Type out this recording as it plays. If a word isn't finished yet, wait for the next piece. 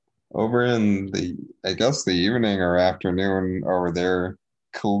Over in I guess the evening or afternoon over there,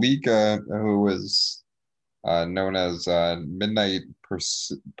 Kalika, who was known as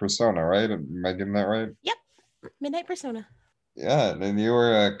Persona, right? Am I getting that right? Yep, Midnight Persona. Yeah, and you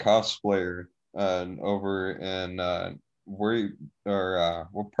were a cosplayer over in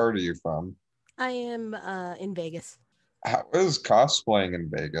what part are you from? I am in Vegas. How is cosplaying in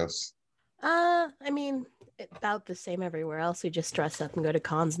Vegas? I mean, about the same everywhere else. We just dress up and go to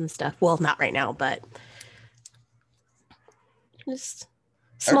cons and stuff. Well, not right now, but just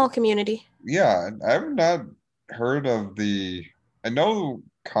I, small community. yeah, I've not heard of I know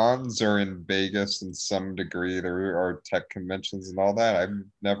cons are in Vegas in some degree. There are tech conventions and all that. I've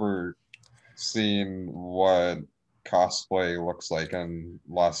never seen what cosplay looks like in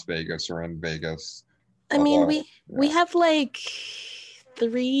Las Vegas or in Vegas. I mean, Although, we yeah. have like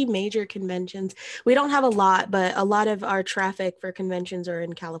three major conventions. We don't have a lot, but a lot of our traffic for conventions are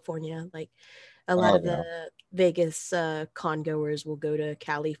in California. Like a lot Oh, of yeah. the Vegas con goers will go to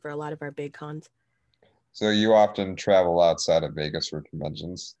Cali for a lot of our big cons. So you often travel outside of Vegas for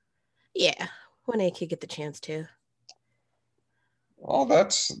conventions. Yeah, when I could get the chance to. Oh, that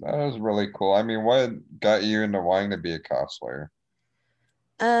is really cool. I mean, what got you into wanting to be a cosplayer?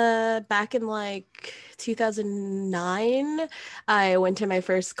 Back in like 2009, I went to my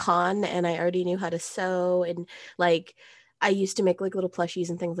first con and I already knew how to sew and like I used to make like little plushies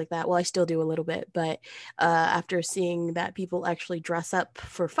and things like that. Well, I still do a little bit, but after seeing that people actually dress up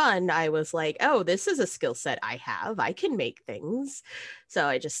for fun, I was like, oh, this is a skill set I have. I can make things. So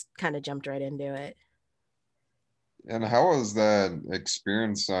I just kind of jumped right into it. And how was that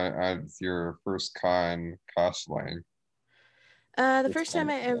experience on your first con cosplaying? The First first time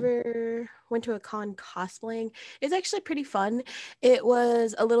con, I yeah. ever went to a con cosplaying is actually pretty fun. It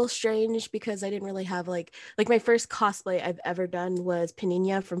was a little strange because I didn't really have like my first cosplay I've ever done was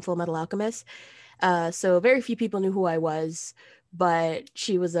Panina from Full Metal Alchemist. So very few people knew who I was, but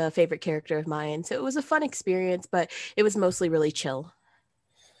she was a favorite character of mine. So it was a fun experience, but it was mostly really chill.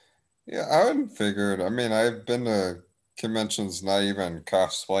 Yeah, I wouldn't figured. I mean, I've been to conventions not even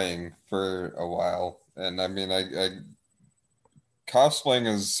cosplaying for a while, and I mean, I cosplaying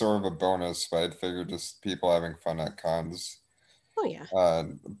is sort of a bonus, but I'd figure just people having fun at cons. Oh yeah.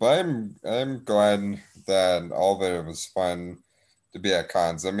 But I'm glad that all of it was fun to be at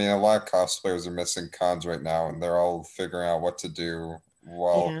cons. I mean, a lot of cosplayers are missing cons right now, and they're all figuring out what to do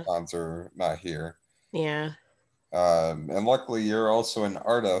while Yeah. cons are not here. Yeah. And luckily, you're also an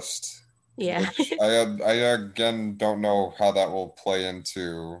artist, Yeah. which I again don't know how that will play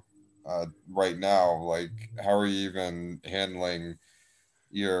into right now. Like, how are you even handling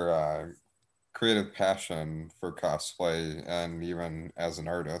your creative passion for cosplay and even as an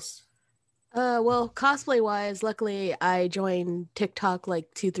artist? Well, cosplay wise, luckily I joined TikTok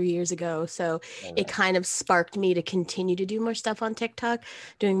like 2, 3 years ago. So Oh, it yeah. kind of sparked me to continue to do more stuff on TikTok,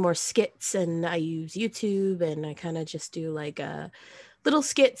 doing more skits. And I use YouTube and I kind of just do like little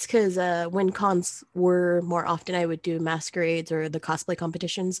skits because when cons were more often, I would do masquerades or the cosplay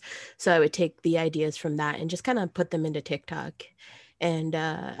competitions. So I would take the ideas from that and just kind of put them into TikTok. And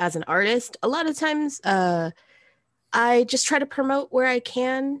as an artist, a lot of times, I just try to promote where I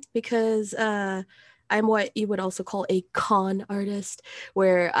can because I'm what you would also call a con artist,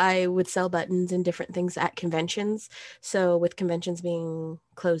 where I would sell buttons and different things at conventions. So, with conventions being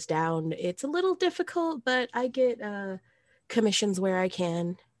closed down, it's a little difficult, but I get commissions where I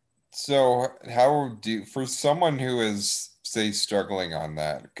can. So, for someone who is, say, struggling on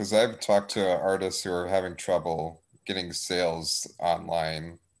that, because I've talked to artists who are having trouble getting sales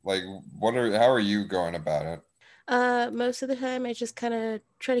online, like, how are you going about it? Most of the time, I just kind of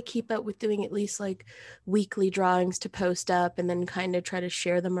try to keep up with doing at least like weekly drawings to post up and then kind of try to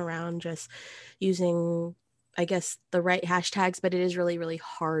share them around just using, I guess, the right hashtags, but it is really, really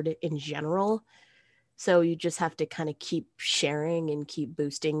hard in general. So you just have to kind of keep sharing and keep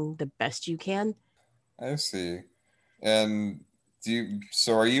boosting the best you can. I see. And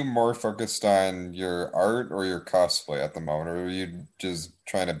so are you more focused on your art or your cosplay at the moment, or are you just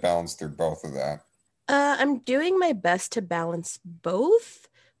trying to balance through both of that? I'm doing my best to balance both,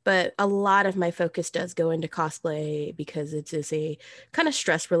 but a lot of my focus does go into cosplay because it is a kind of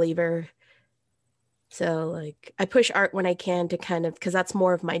stress reliever. So like I push art when I can to kind of because that's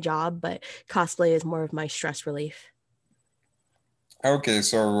more of my job, but cosplay is more of my stress relief. Okay,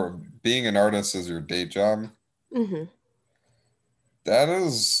 so being an artist is your day job. Hmm. That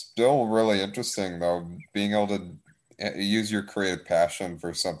is still really interesting, though, being able to use your creative passion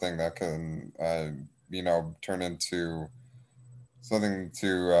for something that can, turn into something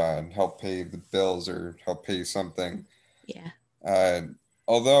to help pay the bills or help pay something. Yeah. Uh,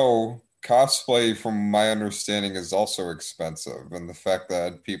 although cosplay, from my understanding, is also expensive, and the fact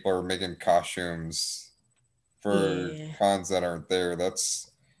that people are making costumes for Yeah. cons that aren't there,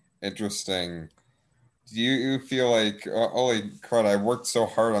 that's interesting. Do you feel like, holy crud, I worked so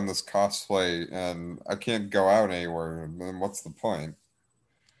hard on this cosplay and I can't go out anywhere, then what's the point?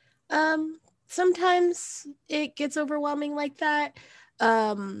 Um, Sometimes it gets overwhelming like that.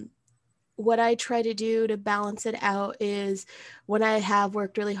 Um, what I try to do to balance it out is when I have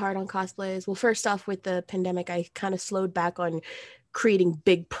worked really hard on cosplays. Well, first off, with the pandemic, I kind of slowed back on creating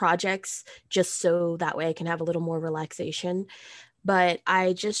big projects just so that way I can have a little more relaxation. But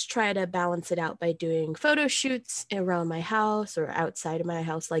I just try to balance it out by doing photo shoots around my house or outside of my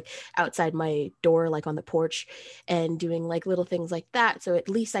house, like outside my door, like on the porch, and doing like little things like that. So at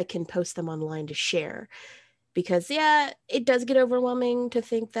least I can post them online to share. Because, yeah, it does get overwhelming to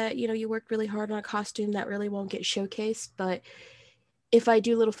think that, you worked really hard on a costume that really won't get showcased. But if I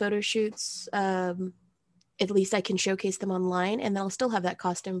do little photo shoots, at least I can showcase them online and then I'll still have that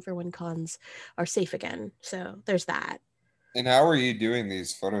costume for when cons are safe again. So there's that. And how are you doing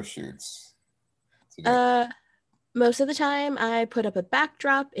these photo shoots today? Uh, Most of the time, I put up a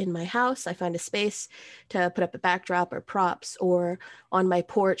backdrop in my house. I find a space to put up a backdrop or props, or on my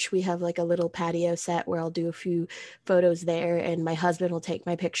porch, we have like a little patio set where I'll do a few photos there, and my husband will take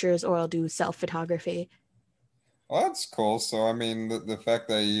my pictures, or I'll do self photography. Well, that's cool. So, I mean, the fact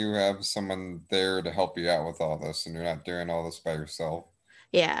that you have someone there to help you out with all this and you're not doing all this by yourself.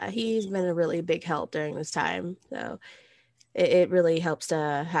 Yeah, he's been a really big help during this time. So it really helps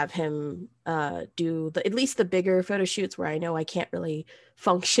to have him do at least the bigger photo shoots where I know I can't really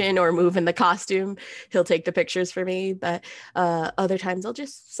function or move in the costume. He'll take the pictures for me, but other times I'll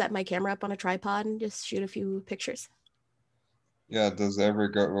just set my camera up on a tripod and just shoot a few pictures. Yeah, does it ever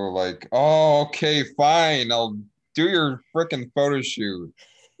go like, oh, okay, fine, I'll do your freaking photo shoot.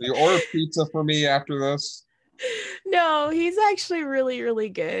 Will you order pizza for me after this? No, he's actually really, really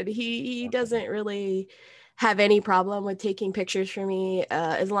good. He doesn't really have any problem with taking pictures for me.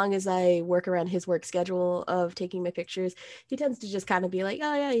 As long as I work around his work schedule of taking my pictures, he tends to just kind of be like,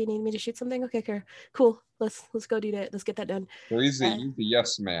 "Oh yeah, you need me to shoot something? Okay, cool. Let's go do that. Let's get that done." So Uh, he's the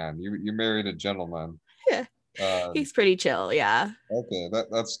yes man. You married a gentleman. yeah, Uh, he's pretty chill. Yeah. okay,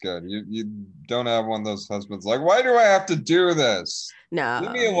 that's good. You don't have one of those husbands like, why do I have to do this?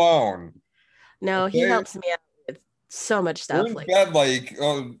 Leave me No, alone. no, he Okay, helps me out with so much we're stuff. in Like, bed like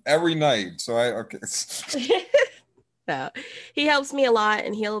every night. So I okay. no, he helps me a lot,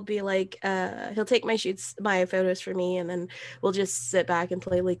 and he'll be like, he'll take my photos for me, and then we'll just sit back and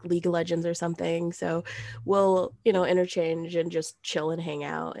play like League of Legends or something. So we'll, interchange and just chill and hang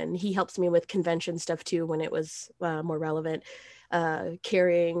out. And he helps me with convention stuff too when it was more relevant,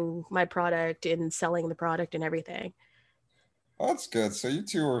 carrying my product and selling the product and everything. Well, that's good. So you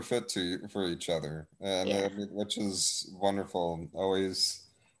two are fit to for each other, and Yeah, which is wonderful. Always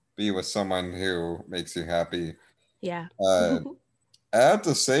be with someone who makes you happy. yeah. Uh, I have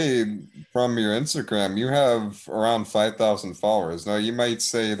to say, from your Instagram, you have around 5,000 followers. Now, you might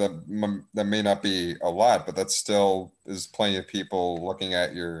say that that may not be a lot, but that still is plenty of people looking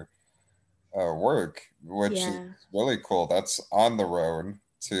at your work, which is Yeah. really cool. That's on the road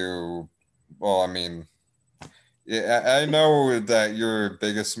to, well, I mean, yeah, I know that your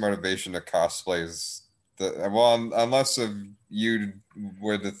biggest motivation to cosplay is the, well, unless if you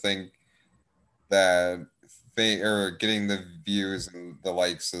were to think that they or getting the views and the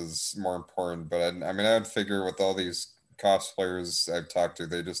likes is more important. But I mean, I would figure with all these cosplayers I've talked to,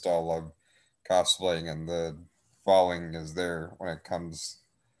 they just all love cosplaying, and the following is there when it comes.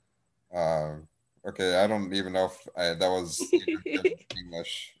 Uh, okay, I don't even know if that was even good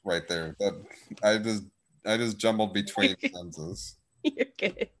English right there. That I just I just jumbled between sentences. You're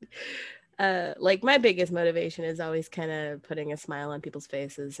good. Like my biggest motivation is always kind of putting a smile on people's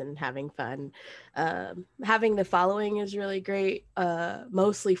faces and having fun. Having the following is really great,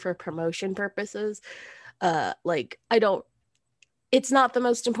 mostly for promotion purposes. Like I don't, it's not the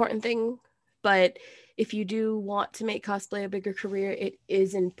most important thing, but if you do want to make cosplay a bigger career, it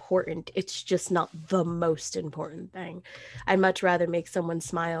is important. It's just not the most important thing. I'd much rather make someone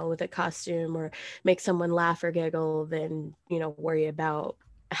smile with a costume or make someone laugh or giggle than, worry about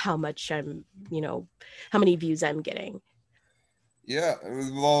how much I'm, you know, how many views I'm getting. Yeah,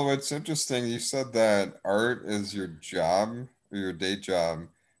 well, it's interesting. You said that art is your job or your day job,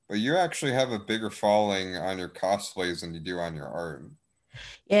 but you actually have a bigger following on your cosplays than you do on your art.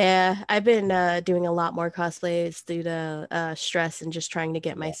 Yeah, I've been doing a lot more cosplays due to stress and just trying to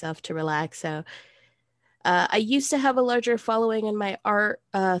get Yeah. myself to relax. So I used to have a larger following in my art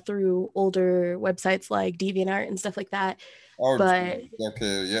through older websites like DeviantArt and stuff like that. Oh, But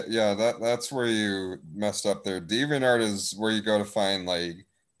okay, yeah, yeah. That's where you messed up there. DeviantArt is where you go to find like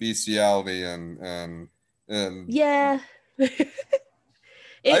bestiality and yeah. I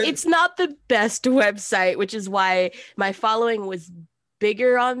It's not the best website, which is why my following was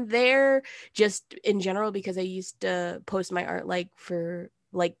bigger on there, just in general, because I used to post my art like for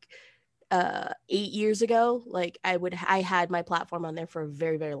like 8 years ago. Like I had my platform on there for a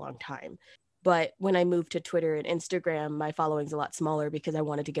very, very long time. But when I moved to Twitter and Instagram, my following's a lot smaller because I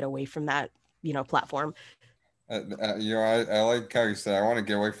wanted to get away from that, platform. I like how you said I want to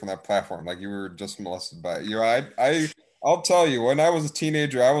get away from that platform. Like you were just molested by it. I'll tell you, when I was a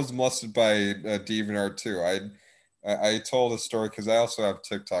teenager, I was molested by DeviantArt too. I told a story because I also have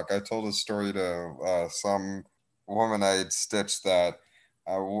TikTok. I told a story to some woman I had stitched that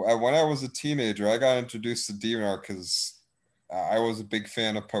when I was a teenager, I got introduced to DeviantArt because I was a big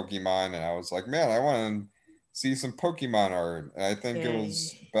fan of Pokemon, and I was like, man, I want to see some Pokemon art. And I think it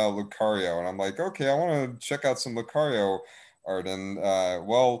was Yay. about Lucario. And I'm like, okay, I want to check out some Lucario art. And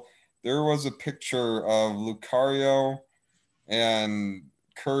there was a picture of Lucario and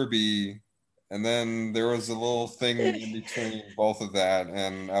Kirby. And then there was a little thing in between both of that.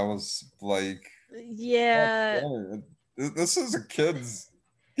 And I was like, oh, Yeah. dang, this is a kid's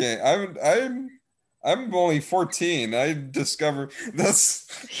game. I'm only 14. I discovered this.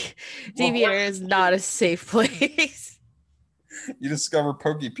 DeviantArt is not a safe place. You discover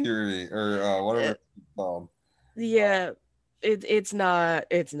Pokepurity or whatever Uh, it's called. yeah. It's not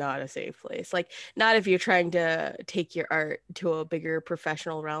a safe place. Like, not if you're trying to take your art to a bigger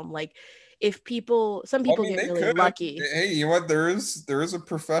professional realm. Like, if people some I people mean, get they really could. lucky. Hey, you know what? There is a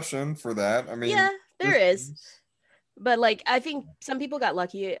profession for that. I mean, Yeah, there is. But like, I think some people got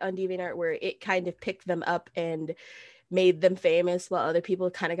lucky on DeviantArt where it kind of picked them up and made them famous, while other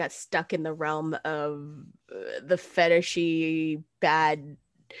people kind of got stuck in the realm of the fetishy bad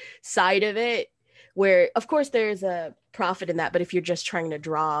side of it, where of course there's a profit in that, but if you're just trying to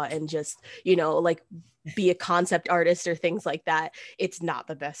draw and just, like, be a concept artist or things like that, it's not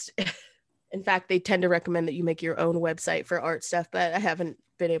the best. In fact, they tend to recommend that you make your own website for art stuff, but I haven't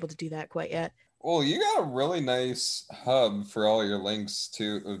been able to do that quite yet. well, you got a really nice hub for all your links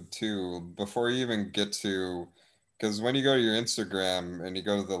to before you even get to, because when you go to your Instagram and you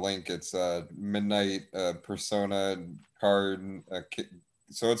go to the link, it's Midnight Persona card.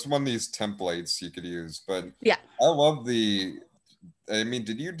 So it's one of these templates you could use. But Yeah. I love the. I mean,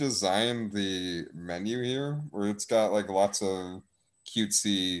 did you design the menu here, where it's got like lots of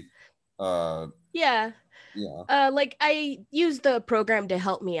cutesy, uh, Yeah. yeah. Like, I used the program to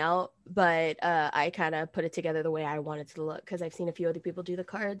help me out, but I kind of put it together the way I wanted to look because I've seen a few other people do the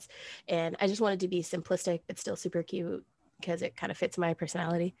cards, and I just wanted to be simplistic but still super cute because it kind of fits my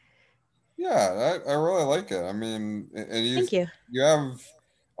personality. Yeah, I really like it. I mean, and Thank you. you have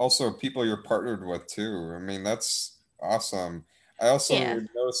also people you're partnered with too. I mean, that's awesome. I also Yeah.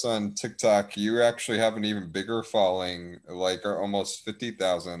 noticed on TikTok you actually have an even bigger following, like almost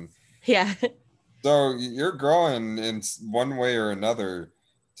 50,000. Yeah. So you're growing in one way or another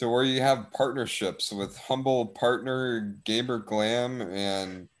to where you have partnerships with Humble Partner, Gamer Glam,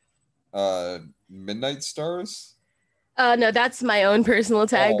 and uh Midnight Stars. No, that's my own personal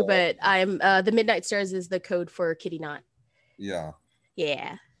tag, Oh, but I'm the Midnight Stars is the code for Kitty Knot. yeah.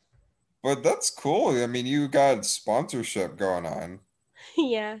 Yeah. But that's cool. I mean, you got sponsorship going on.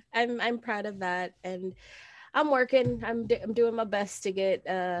 Yeah. I'm proud of that, and I'm working. I'm doing my best to get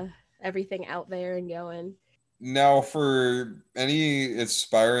everything out there and going. Now, for any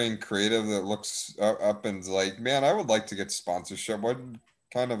aspiring creative that looks up and's like, man, I would like to get sponsorship. What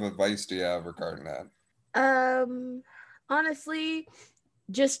kind of advice do you have regarding that? Um, Honestly,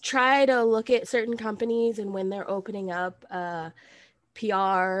 just try to look at certain companies and when they're opening up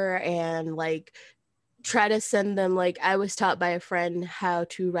PR, and like try to send them, like, I was taught by a friend how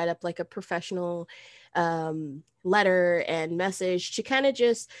to write up like a professional letter and message to kind of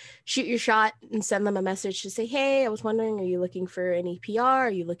just shoot your shot and send them a message to say, hey, I was wondering, are you looking for any PR, are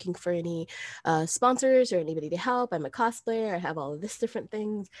you looking for any sponsors or anybody to help? I'm a cosplayer, I have all of this different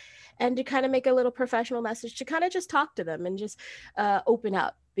things, and to kind of make a little professional message to kind of just talk to them and just open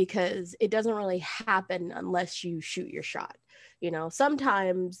up, because it doesn't really happen unless you shoot your shot.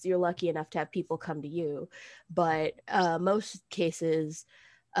 Sometimes you're lucky enough to have people come to you, but most cases,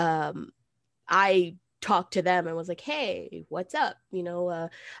 um, I talked to them and was like, hey, what's up? I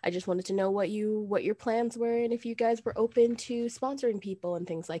just wanted to know what your plans were, and if you guys were open to sponsoring people and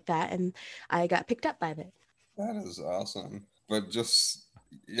things like that, and I got picked up by that. That is awesome. But just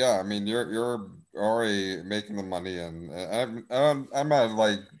yeah, I mean, you're already making the money, and I'm not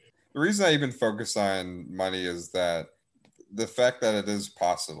like the reason I even focus on money is that the fact that it is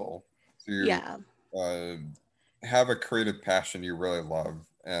possible to Yeah. uh, have a creative passion you really love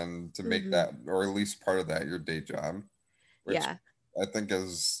and to make Hmm. that, or at least part of that, your day job, which Yeah. I think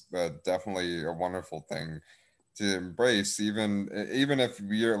is definitely a wonderful thing to embrace, even if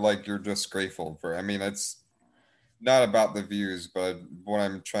you're just grateful for. I mean, it's not about the views, but what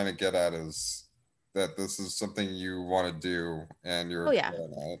I'm trying to get at is that this is something you want to do and you're Oh yeah.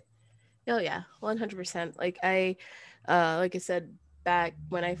 excellent at. Oh yeah, 100%. Like I said, back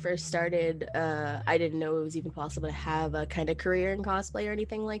when I first started, I didn't know it was even possible to have a kind of career in cosplay or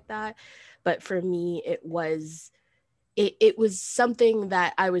anything like that. But for me, it was something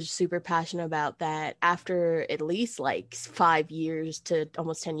that I was super passionate about. That after at least like 5 years to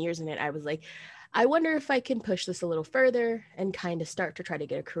almost 10 years in it, I was like, I wonder if I can push this a little further and kind of start to try to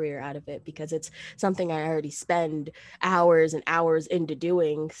get a career out of it, because it's something I already spend hours and hours into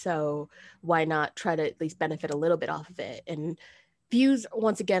doing. So why not try to at least benefit a little bit off of it? And views,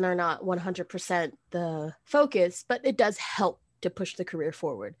 once again, are not 100% the focus, but it does help to push the career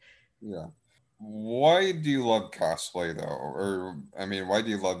forward. Yeah. Why do you love cosplay though? Or I mean, why do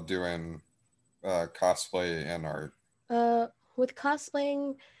you love doing cosplay and art? Uh, with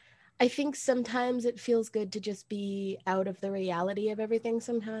cosplaying, I think sometimes it feels good to just be out of the reality of everything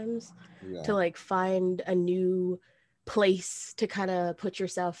sometimes, to Yeah. like find a new place to kind of put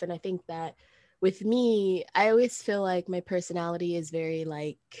yourself in. I think that with me, I always feel like my personality is very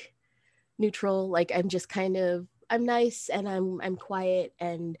like neutral. Like I'm nice and I'm quiet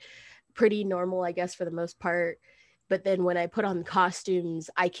and pretty normal, I guess, for the most part. But then when I put on costumes,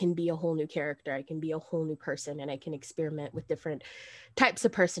 I can be a whole new character. I can be a whole new person, and I can experiment with different types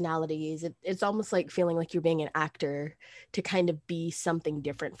of personalities. It's almost like feeling like you're being an actor, to kind of be something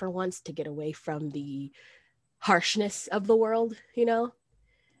different for once, to get away from the harshness of the world, you know?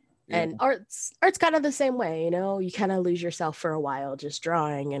 Yeah. And art's kind of the same way, you know? You kind of lose yourself for a while just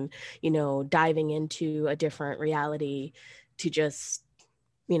drawing and, diving into a different reality to just,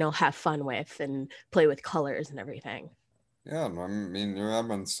 have fun with and play with colors and everything. Yeah. I mean, you're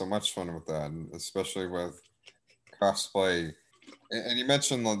having so much fun with that, and especially with cosplay. And you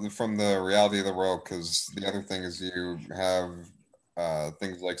mentioned from the reality of the world, because the other thing is you have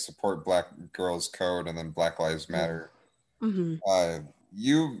things like support Black Girls Code and then Black Lives Matter. Mm-hmm. Uh,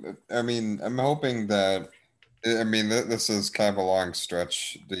 I mean, I'm hoping that, I mean, this is kind of a long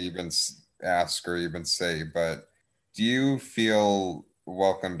stretch to even ask or even say, but do you feel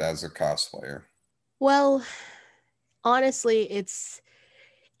welcomed as a cosplayer? Well, honestly, it's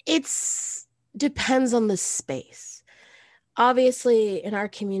depends on the space. Obviously, in our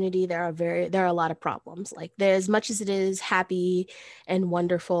community, there are a lot of problems. Like, there, as much as it is happy and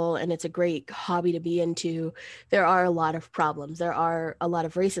wonderful and it's a great hobby to be into, there are a lot of problems. There are a lot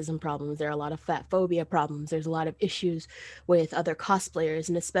of racism problems. There are a lot of fat phobia problems. There's a lot of issues with other cosplayers,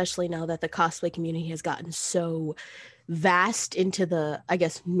 and especially now that the cosplay community has gotten so vast into the, I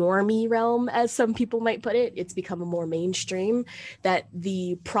guess, normie realm, as some people might put it, it's become a more mainstream, that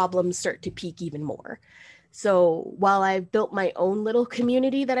the problems start to peak even more. So while I've built my own little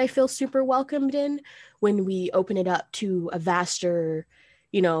community that I feel super welcomed in, when we open it up to a vaster,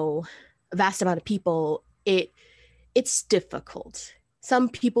 you know, a vast amount of people, it's difficult. Some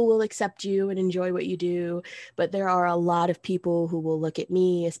people will accept you and enjoy what you do, but there are a lot of people who will look at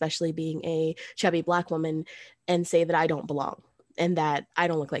me, especially being a chubby Black woman, and say that I don't belong and that I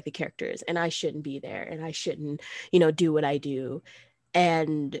don't look like the characters and I shouldn't be there and I shouldn't, do what I do.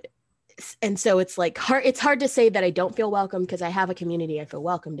 And so it's like it's hard to say that I don't feel welcome, because I have a community I feel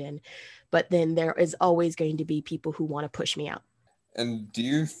welcomed in, but then there is always going to be people who want to push me out. And do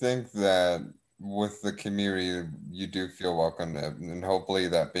you think that with the community, you do feel welcome, and hopefully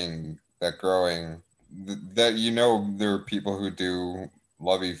that growing, that there are people who do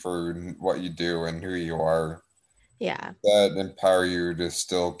love you for what you do and who you are, Yeah. that empower you to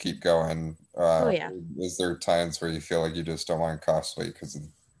still keep going? Oh yeah. Is there times where you feel like you just don't want to cosplay because of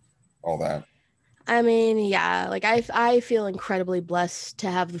all that? I mean, yeah, like I feel incredibly blessed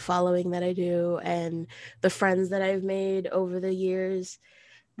to have the following that I do and the friends that I've made over the years.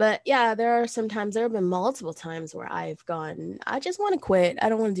 But yeah, there have been multiple times where I've gone, I just want to quit. I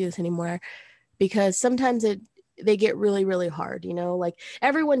don't want to do this anymore, because sometimes they get really, really hard, like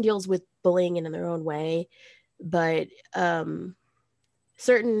everyone deals with bullying in their own way, but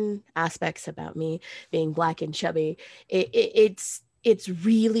certain aspects about me being Black and chubby, it's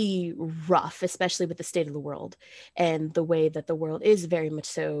really rough, especially with the state of the world and the way that the world is very much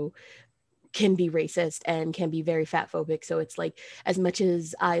so can be racist and can be very fat phobic. So it's like, as much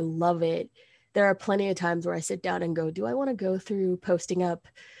as I love it, there are plenty of times where I sit down and go, do I want to go through posting up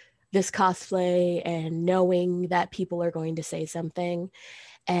this cosplay and knowing that people are going to say something.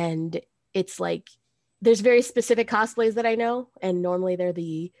 And it's like there's very specific cosplays that I know, and normally they're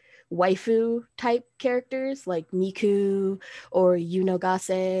the waifu type characters like Miku or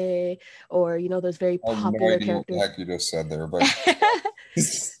Yunogase, or those very I have no popular idea what the characters. heck you just said there, but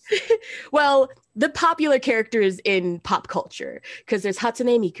Well, the popular characters in pop culture, because there's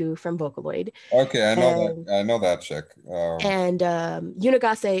Hatsune Miku from Vocaloid, okay, I know and that. I know that chick.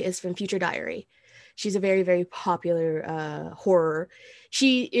 Yunogase is from Future Diary. She's a very, very popular horror.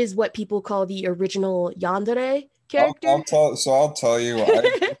 She is what people call the original yandere I'll character. tell. So I'll tell you.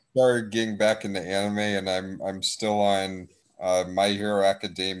 I started getting back into anime, and I'm still on My Hero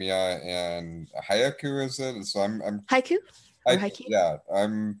Academia and Haiku. Is it? So Haiku or haiku? Yeah.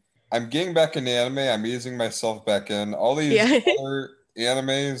 I'm getting back into anime. I'm easing myself back in. All these Yeah. other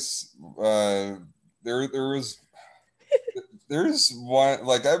animes. There was there's one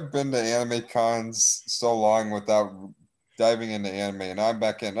like I've been to anime cons so long without diving into anime, and I'm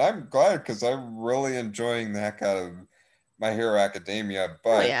back in. I'm glad because I'm really enjoying the heck out of My Hero Academia. Oh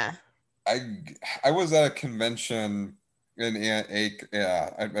But yeah. I I was at a convention in I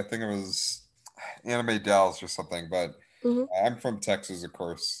think it was Anime Dallas or something. But Hmm. I'm from Texas, of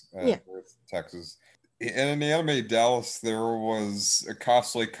course, Yeah. North Texas. In Anime Dallas, there was a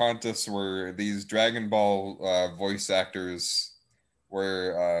cosplay contest where these Dragon Ball voice actors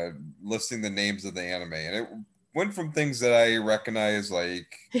were listing the names of the anime, and it went from things that I recognize like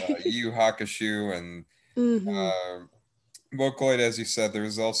Yu Yu Hakusho and Hmm. uh, Vocaloid, as you said.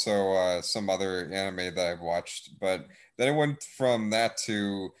 There's also some other anime that I've watched, but then it went from that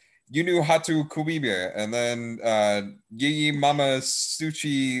to Yunu Hatu Kubibe, and then Yi Mama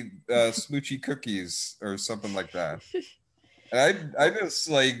Suchi Smoochie Cookies, or something like that. And I just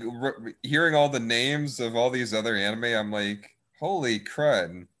like hearing all the names of all these other anime. I'm like, holy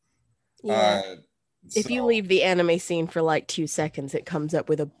crud! Yeah. Uh, If you so leave the anime scene for like 2 seconds, it comes up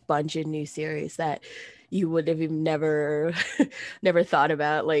with a bunch of new series that you would have even never never thought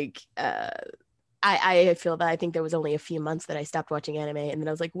about. Like I feel that I think there was only a few months that I stopped watching anime, and then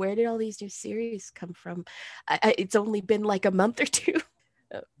I was like, where did all these new series come from? It's only been like a month or two.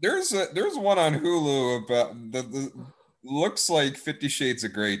 there's one on Hulu about the looks like 50 Shades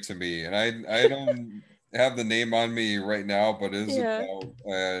of Grey to me, and I don't have the name on me right now, but it is Yeah.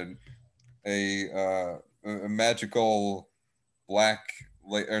 about a magical black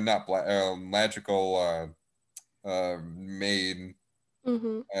or not black magical maid,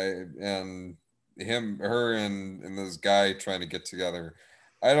 Hmm. and her and this guy trying to get together.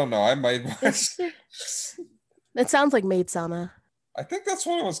 I don't know. I might watch. It's that sounds like Maid Sama. I think that's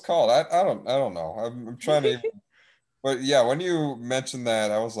what it was called. I don't know. I'm trying to. But yeah, when you mentioned that,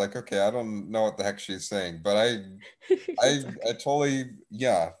 I was like, okay, I don't know what the heck she's saying, but It's I okay. totally,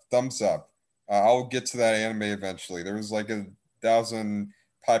 yeah, thumbs up. I'll get to that anime eventually. There was like 1,000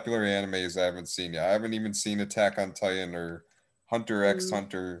 popular animes I haven't seen yet. I haven't even seen Attack on Titan or Hunter X Mm,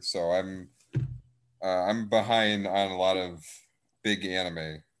 Hunter, so I'm behind on a lot of big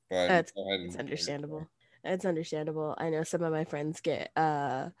anime. But that's go ahead it's and understandable. It's understandable. I know some of my friends get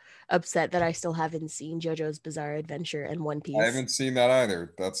upset that I still haven't seen JoJo's Bizarre Adventure and One I Piece. haven't seen that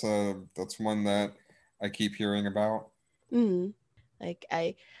either. That's one that I keep hearing about. Mm. Like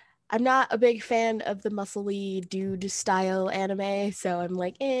I'm not a big fan of the muscly dude style anime, so I'm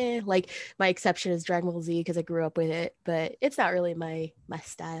like, eh. Like my exception is Dragon Ball Z because I grew up with it, but it's not really my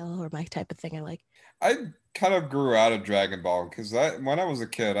style or my type of thing I like. I kind of grew out of Dragon Ball because when I was a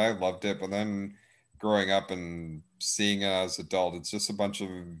kid, I loved it, but then growing up and seeing it as an adult, it's just a bunch of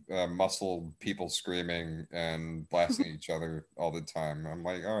muscle people screaming and blasting each other all the time. I'm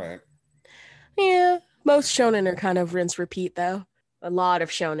like, all right. Yeah, most shonen are kind of rinse repeat though. A lot of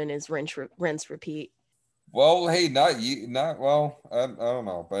shonen is rinse repeat. Well, hey, not you, not well. I don't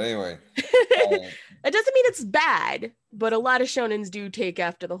know, but anyway, uh, It doesn't mean it's bad, but a lot of shonens do take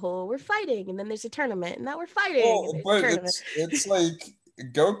after the whole we're fighting and then there's a tournament and now we're fighting and well, there's a but tournament. it's like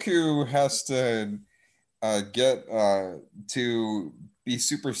Goku has to get to be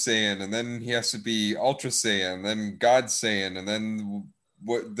Super Saiyan, and then he has to be Ultra Saiyan, then God Saiyan, and then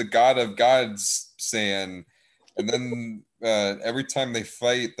what the God of Gods Saiyan, and then every time they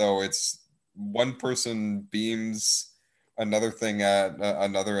fight, though, it's one person beams another thing at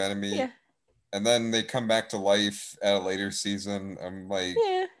another enemy, Yeah, and then they come back to life at a later season. I'm like,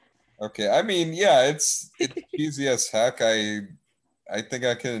 yeah. okay, I mean, yeah, it's cheesy as heck. I think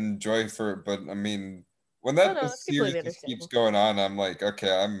I can enjoy for, but I mean, when Oh that the no, it's series completely just keeps understandable. going on, I'm like,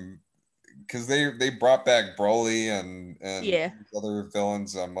 okay, I'm because they brought back Broly and Yeah, other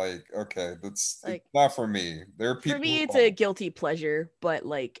villains. I'm like, okay, it's like not for me. There are for people me who it's love a it. guilty pleasure, but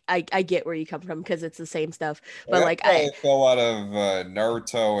like I get where you come from because it's the same stuff. Like, But that's like why I fell out of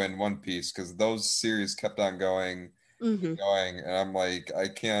Naruto and One Piece because those series kept on going and mhm. going, and I'm like, I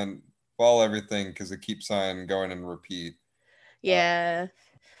can't follow everything because it keeps on going and repeat. Uh, Yeah.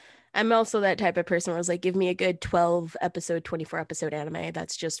 I'm also that type of person where it's like, give me a good 12 episode, 24 episode anime.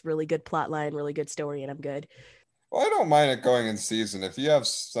 That's just really good plot line, really good story, and I'm good. well, I don't mind it going in season if you have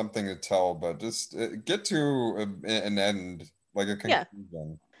something to tell, but just get to an end, like a Yeah.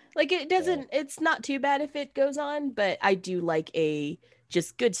 conclusion. Like it's not too bad if it goes on, but I do like a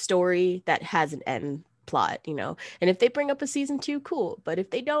just good story that has an end plot, you know. And if they bring up a season two, cool. But if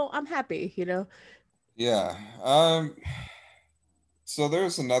they don't, I'm happy, you know. Yeah. So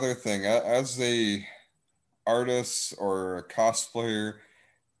there's another thing. As a artist or a cosplayer,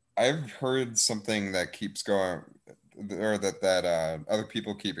 I've heard something that keeps going, or that other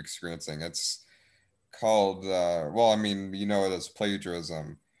people keep experiencing. It's called, well, I mean, you know it as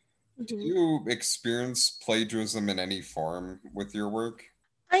plagiarism. Do Mhm. you experience plagiarism in any form with your work?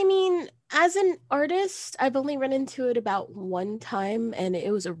 I mean, as an artist, I've only run into it about one time, and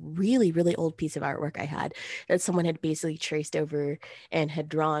it was a really, really old piece of artwork I had that someone had basically traced over and had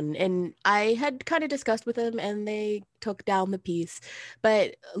drawn. And I had kind of discussed with them, and they took down the piece.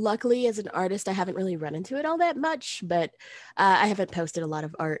 But luckily, as an artist, I haven't really run into it all that much. But I haven't posted a lot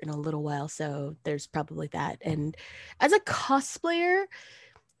of art in a little while, so there's probably that. And as a cosplayer,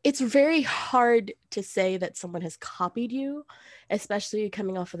 it's very hard to say that someone has copied you, especially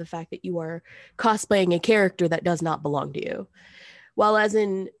coming off of the fact that you are cosplaying a character that does not belong to you. While as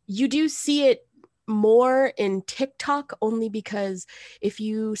in you do see it more in TikTok only because if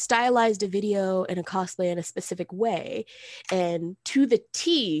you stylized a video and a cosplay in a specific way and to the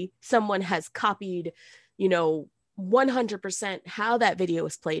T someone has copied, you know, 100% how that video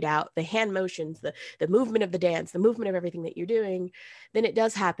was played out, the hand motions, the movement of the dance, the movement of everything that you're doing, then it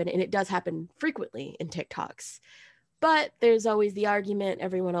does happen, and it does happen frequently in TikToks. But there's always the argument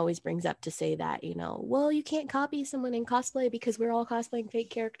everyone always brings up to say that, you know, well, you can't copy someone in cosplay because we're all cosplaying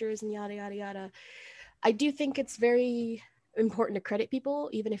fake characters and yada, yada, yada. I do think it's very important to credit people,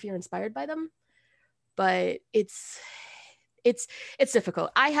 even if you're inspired by them. But it's it's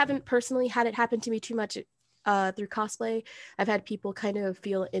difficult. I haven't personally had it happen to me too much through cosplay. I've had people kind of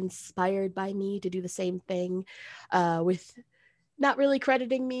feel inspired by me to do the same thing with not really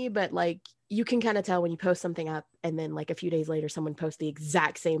crediting me, but like you can kind of tell when you post something up and then like a few days later someone posts the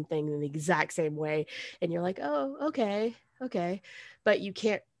exact same thing in the exact same way and you're like, "Oh, okay. Okay." But you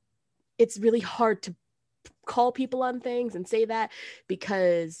can't it's really hard to call people on things and say that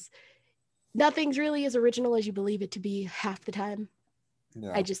because nothing's really as original as you believe it to be half the time.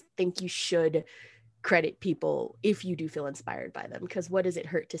 I Yeah. just think you should credit people if you do feel inspired by them because what does it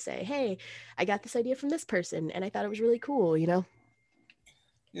hurt to say, "Hey, I got this idea from this person and I thought it was really cool," you know?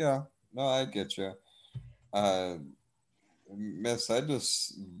 Yeah. No, I get you. Uh, Miss, I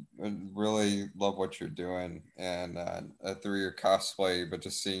just really love what you're doing and through your cosplay, but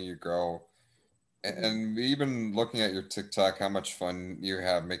just seeing you grow. Mm-hmm. And even looking at your TikTok, how much fun you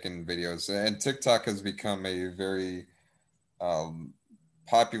have making videos. And TikTok has become a very um,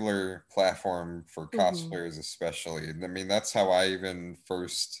 popular platform for Mm-hmm. cosplayers, especially. I mean, that's how I even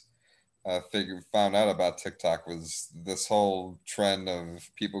first found out about TikTok was this whole trend of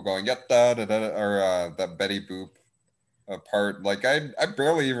people going, yatta, da, da, da," or that Betty Boop part. Like, I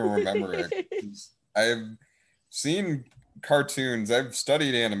barely even remember it. 'Cause I've seen cartoons. I've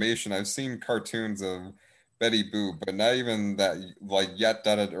studied animation. I've seen cartoons of Betty Boop, but not even that like Yet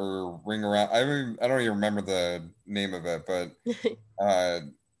Did It or Ring Around. I don't even remember the name of it, but uh,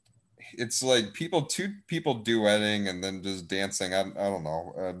 it's like two people duetting and then just dancing. I don't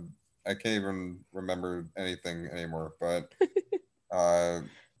know. I can't even remember anything anymore, but uh,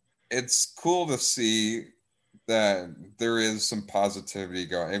 it's cool to see that there is some positivity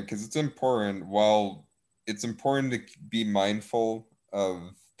going because it's important. While it's important to be mindful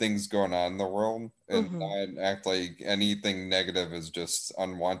of things going on in the world and Mm-hmm. not act like anything negative is just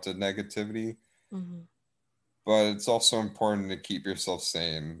unwanted negativity, Mm-hmm. but it's also important to keep yourself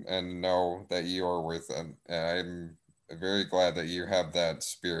sane and know that you are worth it. And I'm very glad that you have that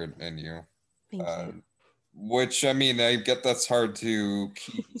spirit in you. Thank Uh, you. which I mean, I get that's hard to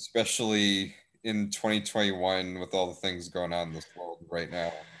keep, especially in 2021 with all the things going on in this world right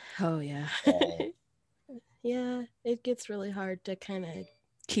now. Oh yeah. Uh, Yeah, it gets really hard to kind of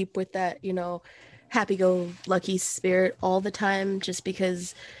keep with that, you know, happy go lucky spirit all the time just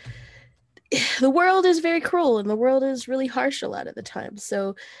because the world is very cruel and the world is really harsh a lot of the time.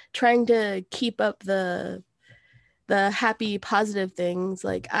 So trying to keep up the happy positive things,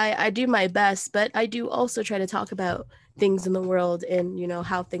 like I do my best, but I do also try to talk about things in the world and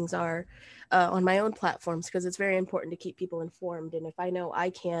how things are on my own platforms, because it's very important to keep people informed. And if I know I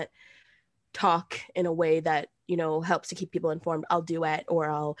can't talk in a way that helps to keep people informed, I'll do it, or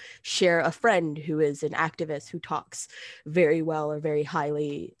I'll share a friend who is an activist who talks very well or very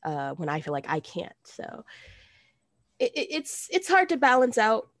highly when I feel like I can't. So it's hard to balance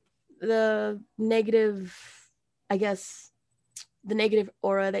out the negative, I guess, the negative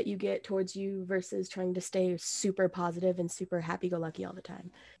aura that you get towards you versus trying to stay super positive and super happy-go-lucky all the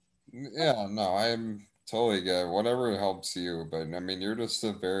time. Yeah, no, I'm totally get whatever helps you, but I mean, you're just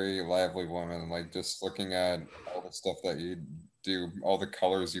a very lively woman. Like just looking at all the stuff that you do, all the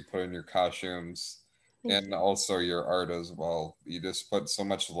colors you put in your costumes, Thank and you. also your art as well. You just put so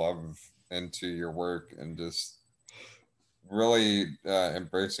much love into your work and just really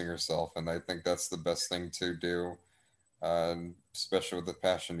embracing yourself. And I think that's the best thing to do, especially with the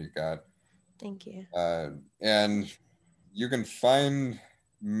passion you got. Thank you. Uh, and you can find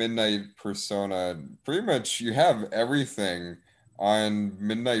Midnight Persona. Pretty much, you have everything on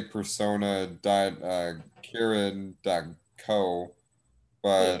midnightpersona.Karen.co.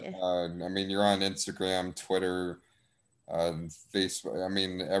 But Yeah. I mean, you're on Instagram, Twitter, Facebook. I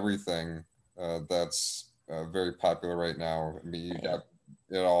mean, everything that's very popular right now. I mean, you Yeah. got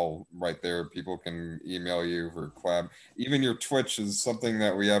it all right there. People can email you for collab. Even your Twitch is something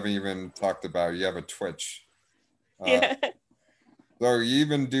that we haven't even talked about. You have a Twitch. Uh, Yeah. so you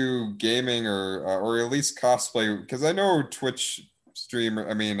even do gaming or at least cosplay? Because I know Twitch streamer.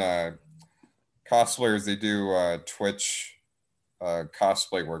 I mean, cosplayers they do Twitch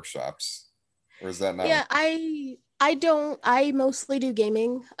cosplay workshops, or is that not? Yeah, I don't, I mostly do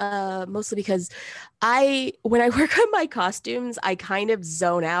gaming, mostly because I when I work on my costumes, I kind of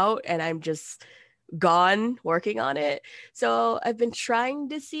zone out and I'm just gone working on it. So I've been trying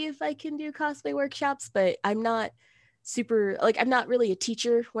to see if I can do cosplay workshops, but I'm not super, like, I'm not really a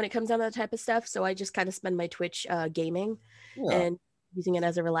teacher when it comes down to that type of stuff. So I just kind of spend my Twitch gaming Yeah, and using it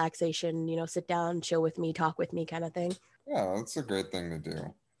as a relaxation, sit down, chill with me, talk with me kind of thing. yeah, that's a great thing to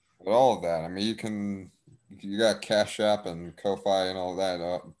do. But all of that, I mean, you got Cash App and Ko-fi and all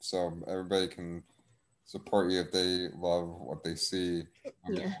that, so everybody can support you if they love what they see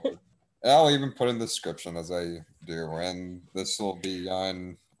on your Yeah. work. And I'll even put in the description as I do, and this will be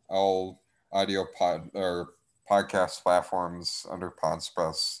on all audio or podcast platforms under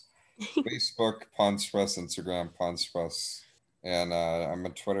Ponspress, Facebook Ponspress, Instagram Ponspress, and I'm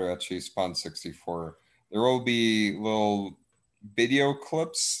on Twitter at ChasePon64. There will be little video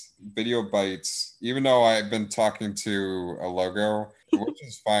clips, video bites, even though I've been talking to a logo, which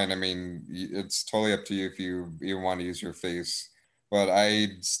is fine. I mean, it's totally up to you if you even want to use your face. But I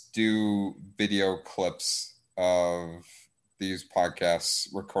do video clips of these podcasts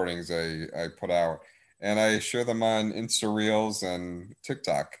recordings I put out, and I share them on Insta Reels and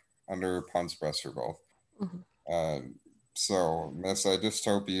TikTok under Ponspress for both. Mhm. Uh, so, Miss, I just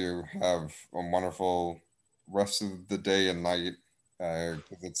hope you have a wonderful rest of the day and night.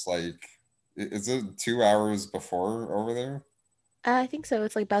 Because it's like, is it 2 hours before over there? I think so.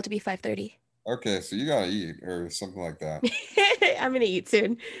 It's like about to be 5:30. Okay, so you gotta eat or something like that. I'm gonna eat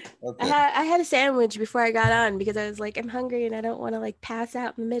soon. Okay, I had a sandwich before I got on because I was like, I'm hungry and I don't want to like pass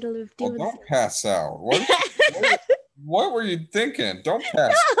out in the middle of well, doing don't stuff. pass out. What were you thinking? Don't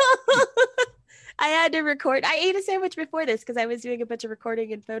pass. I had to record. I ate a sandwich before this because I was doing a bunch of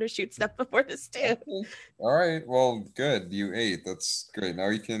recording and photo shoot stuff before this too. Okay. All right. Well, good. You ate. That's great. Now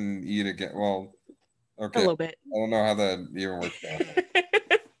you can eat again. Well, A okay. little bit. I don't know how that even works out.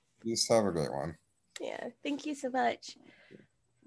 Just have a great one. Yeah. Thank you so much.